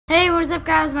What is up,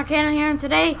 guys? MikeCanine here, and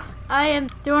today I am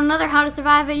doing another How to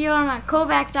Survive video on my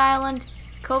Kovacs Island,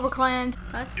 Kova Clan.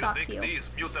 Let's talk to you. These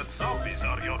mutant zombies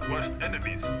are your worst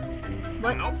enemies?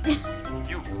 What? Nope.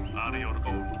 You are your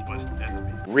own worst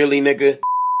enemy. Really, nigga?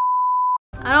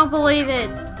 I don't believe it.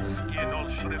 Skin all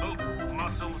shriveled,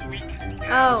 muscles weak,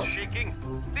 Oh. hands shaking.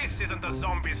 This isn't the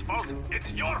zombie's fault,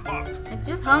 it's your fault. It's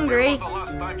just When hungry. was the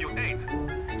last time you ate?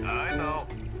 I know.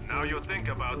 Now you think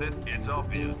about it, it's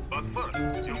obvious. But first,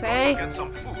 you Okay. gotta get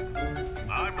some food.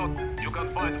 You can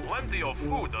find plenty of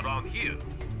food around here.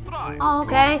 Try. Oh,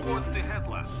 okay. Go towards the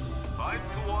headland. Find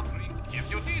 2 or 3.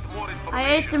 If you need more information,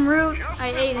 I ate some root. just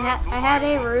I remember to had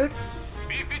a find root.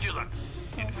 Be vigilant.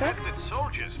 Okay. Infected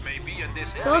soldiers may be in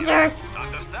this area. Soldiers.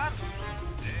 Understand?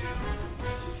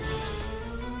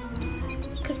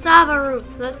 Cassava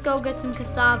roots. Let's go get some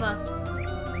cassava.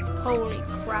 Holy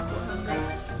crap, we're hungry.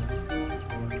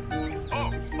 Oh,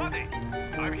 buddy,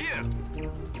 I'm here.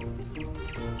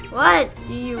 What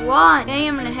do you want? Okay,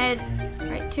 I'm gonna head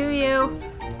right to you.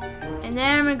 And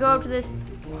then I'm gonna go up to this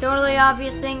totally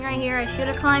obvious thing right here. I should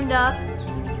have climbed up.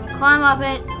 I'm gonna climb up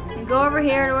it and go over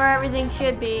here to where everything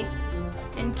should be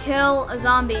and kill a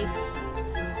zombie.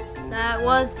 That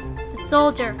was a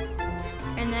soldier.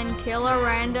 And then kill a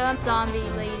random zombie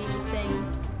lady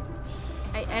thing.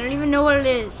 I don't even know what it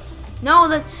is. No,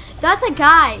 that's a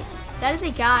guy. That is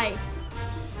a guy.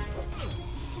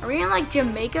 Are we in like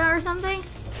Jamaica or something?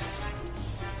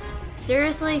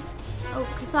 Seriously? Oh,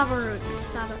 cassava root.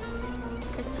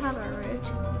 Cassava root.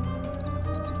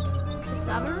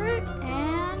 Cassava root,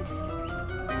 and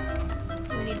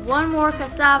we need one more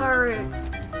cassava root.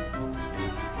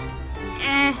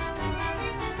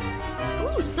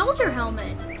 Ooh, soldier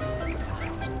helmet.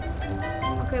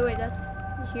 Okay, wait, that's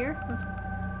here.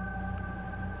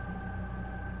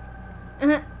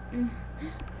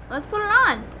 Let's put it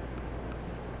on.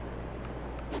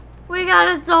 We got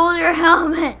a soldier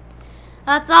helmet.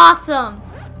 That's awesome.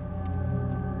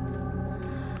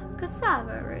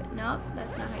 Cassava root. Nope,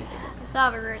 that's not how you do it.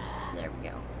 Cassava roots. There we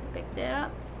go. Picked it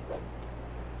up.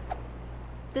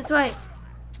 This way.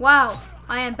 Wow,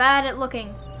 I am bad at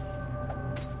looking.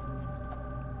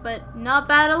 But not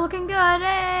bad at looking good.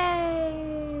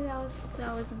 Hey,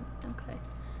 that wasn't okay.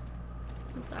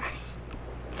 I'm sorry.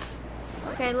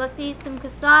 Okay, let's eat some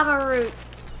cassava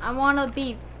roots. I want to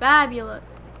be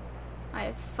fabulous. I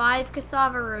have 5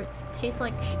 cassava roots. Tastes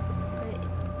like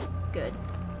it's good.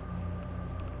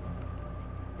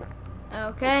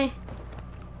 Okay.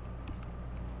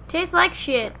 Tastes like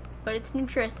shit, but it's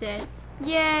nutritious.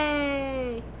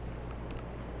 Yay!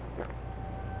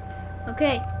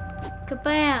 Okay.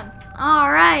 Kabam!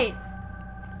 Alright!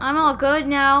 I'm all good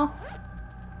now.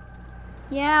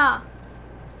 Yeah.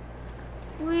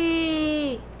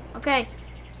 Whee! Okay.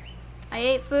 I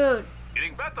ate food.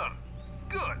 Getting better.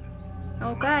 Good.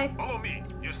 Okay. Now, follow me.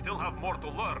 You still have more to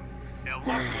learn. A lot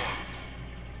more.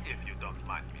 If you don't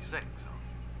mind me saying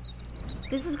so.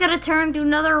 This is gonna turn to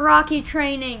another Rocky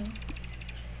training.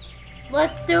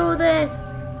 Let's do this.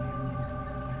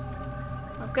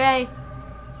 Okay.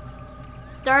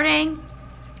 Starting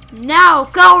now.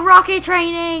 Go Rocky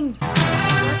training.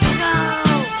 Let's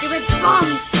go. Give it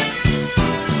bum.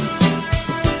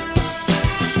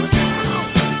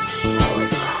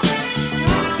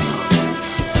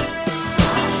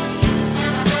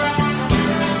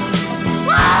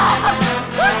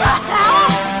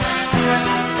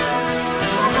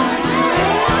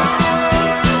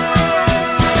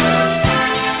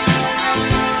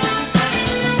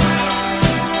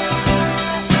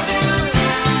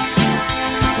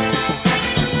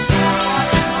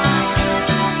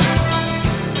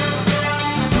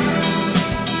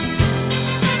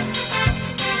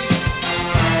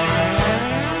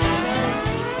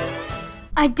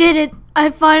 I did it! I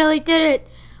finally did it!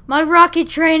 My Rocky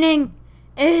training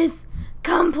is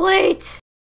complete!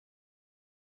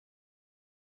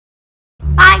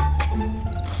 Fight!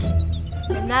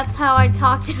 And that's how I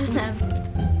talk to them.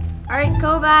 Alright,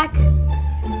 go back.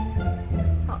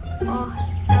 Oh,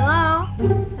 hello?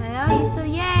 Hello, you still,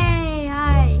 yay!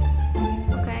 Hi!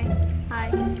 Okay,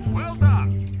 hi. Well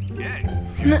done. Yay.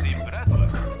 You seem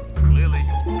breathless. Clearly,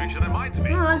 your picture reminds me.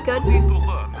 Oh, that's good. You need to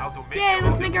learn how to make Yay, your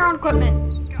let's own make our own equipment.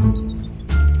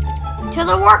 Go. To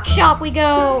the workshop we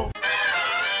go!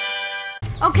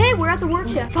 Okay, we're at the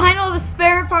workshop. Find all the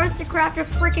spare parts to craft a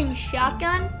freaking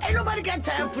shotgun. Ain't nobody got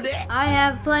time for that. I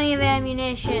have plenty of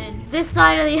ammunition. This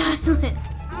side of the island.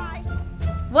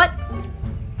 What?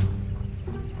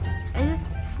 I just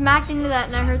smacked into that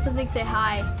and I heard something say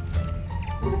hi.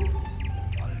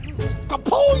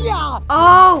 Kapuya!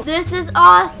 Oh, this is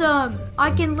awesome.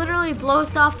 I can literally blow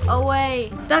stuff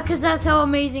away. Because that's how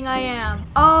amazing I am.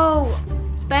 Oh,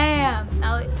 bam.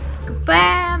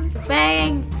 Bam,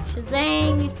 bang,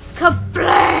 shazang,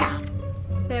 kablam.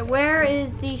 Okay, where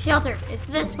is the shelter? It's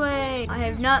this way. I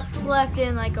have not slept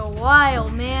in like a while,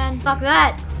 man. Suck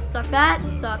that. Suck that.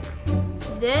 Suck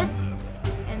this.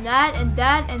 And that, and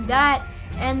that, and that,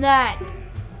 and that.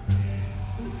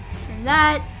 And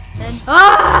that. And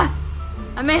ah!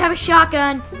 I may have a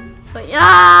shotgun, but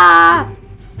ah!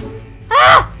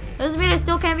 Ah! That doesn't mean I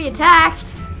still can't be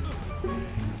attacked.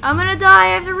 I'm gonna die. I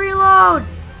have to reload.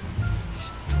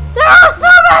 There are so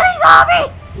many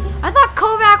zombies! I thought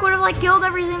Kovac would have like killed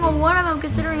every single one of them,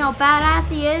 considering how badass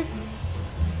he is.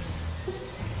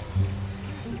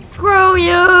 Screw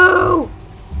you!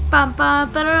 Bum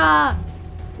bum ba da.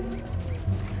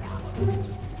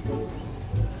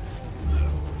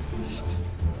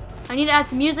 I need to add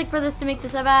some music for this to make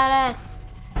this a badass.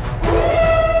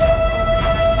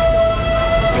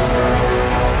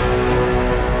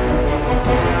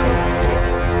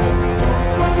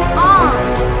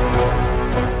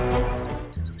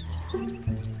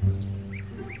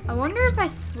 I wonder if I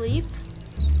sleep,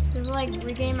 does it like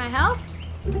regain my health?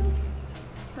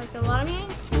 Like a lot of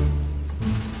games?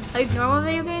 Like normal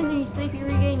video games, when you sleep you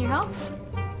regain your health?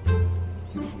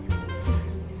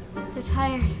 So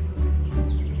tired.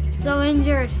 So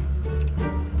injured.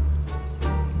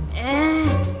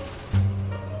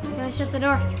 Gotta shut the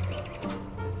door.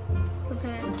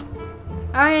 Prepare.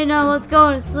 Alright, now let's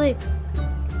go to sleep.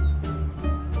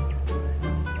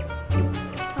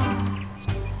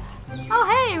 Oh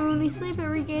hey, when we sleep it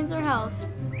regains our health.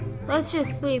 Let's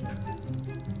just sleep.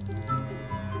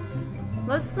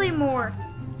 Let's sleep more.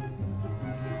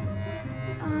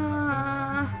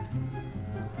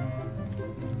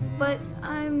 But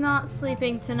I'm not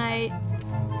sleeping tonight.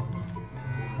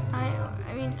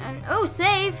 Oh,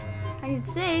 save! I can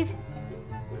save.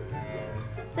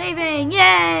 Saving,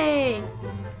 yay!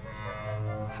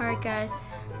 Alright guys.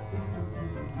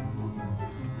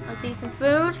 Let's eat some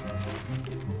food.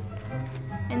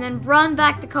 And then run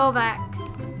back to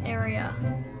Kovac's area.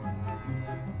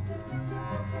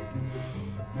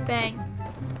 Bang.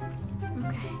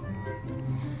 Okay.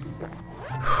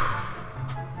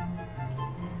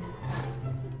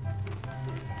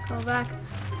 Kovac.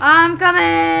 I'm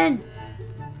coming!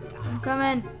 I'm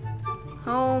coming.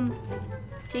 Home.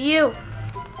 To you.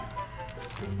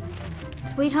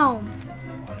 Sweet home.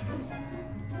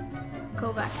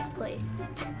 Kovac's place.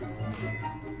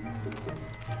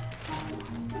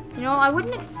 You know, I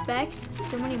wouldn't expect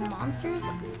so many monsters,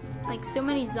 like so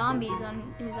many zombies on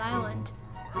his island.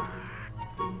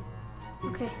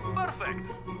 Okay. Perfect.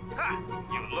 Ha!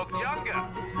 You look younger.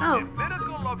 Oh. The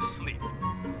miracle of sleep.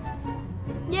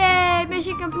 Yay!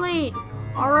 Mission complete.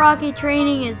 Our rocket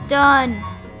training is done.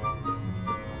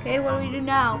 Okay, what do we do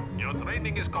now? Your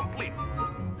training is complete.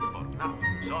 For now,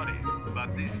 sorry,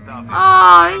 but this stuff is...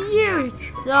 Oh, you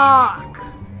suck.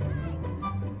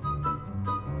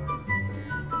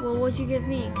 Well, what'd you give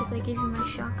me? Because I gave you my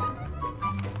shotgun.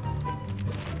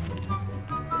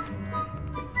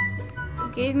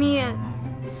 You gave me a...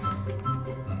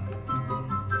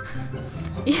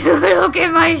 You don't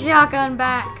get my shotgun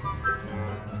back.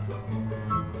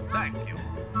 Thank you.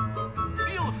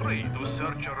 Feel free to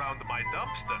search around my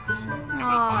dumpsters. You will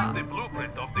Aw. find the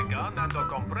blueprint of the gun and the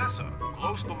compressor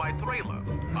close to my trailer,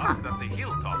 under the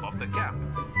hilltop of the camp.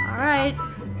 Alright.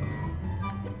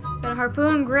 Got a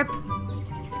harpoon grip.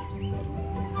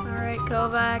 Alright,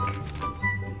 Kovac.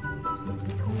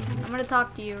 I'm gonna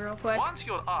talk to you real quick. Once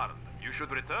you're armed, you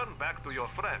should return back to your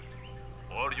friend.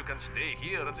 Or you can stay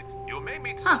here and you may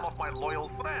meet some of my loyal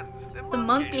friends. The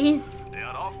monkeys. They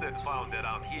are often found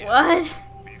around here. What?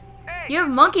 Hey, You have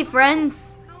monkey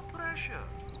friends. no pressure.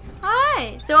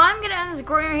 Alright, so I'm gonna end this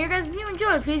recording right here, guys. If you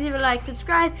enjoyed, please leave a like,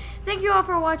 subscribe. Thank you all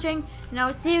for watching, and I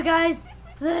will see you guys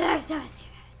the next time.